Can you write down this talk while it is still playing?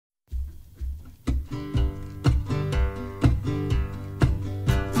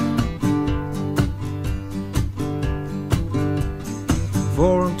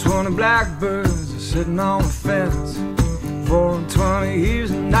20 blackbirds are sitting on the fence. 4 and 20 years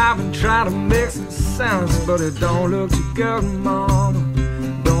and I've been trying to make some sense, but it don't look too good, mama.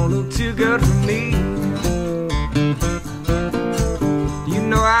 Don't look too good for me. You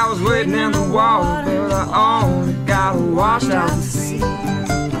know I was waiting in the water, but I only got washed out to sea.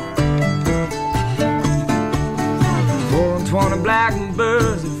 4 and 20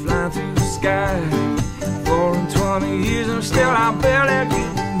 blackbirds are flying through the sky. 4 and 20 years and still I barely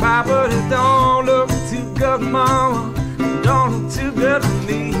getting by, but it don't look too good, mama. It don't look too good for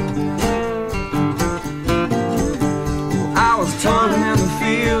me. Well, I was toiling in the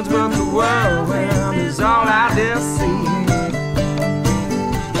fields, but the whirlwind is all I dare see.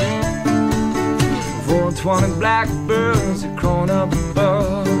 4 and 20 blackbirds are crawling up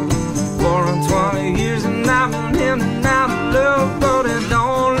above. 4 and 20 years and I've been in and out of love, but it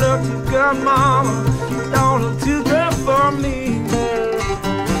don't look too good, mama. It don't look too good for me.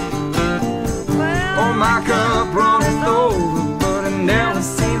 Oh, my cup runneth over, but it never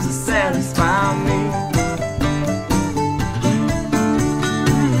seems to satisfy me.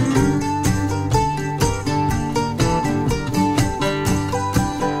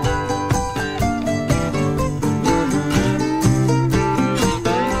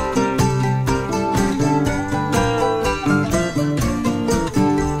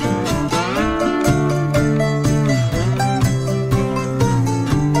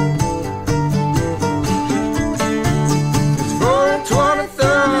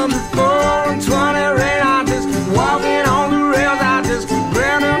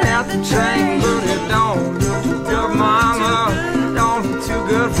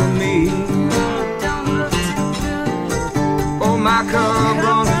 My cup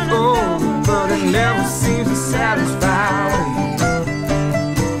runneth over, but it never seems to satisfy me.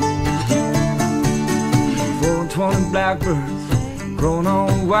 4 and 20 blackbirds growing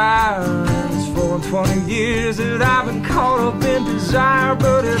on wires. 4 and 20 years that I've been caught up in desire,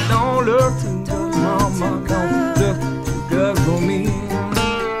 but it don't look too good, mama. Don't look too good for me.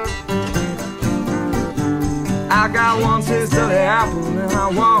 I got one taste of the apple and I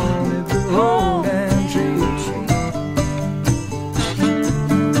want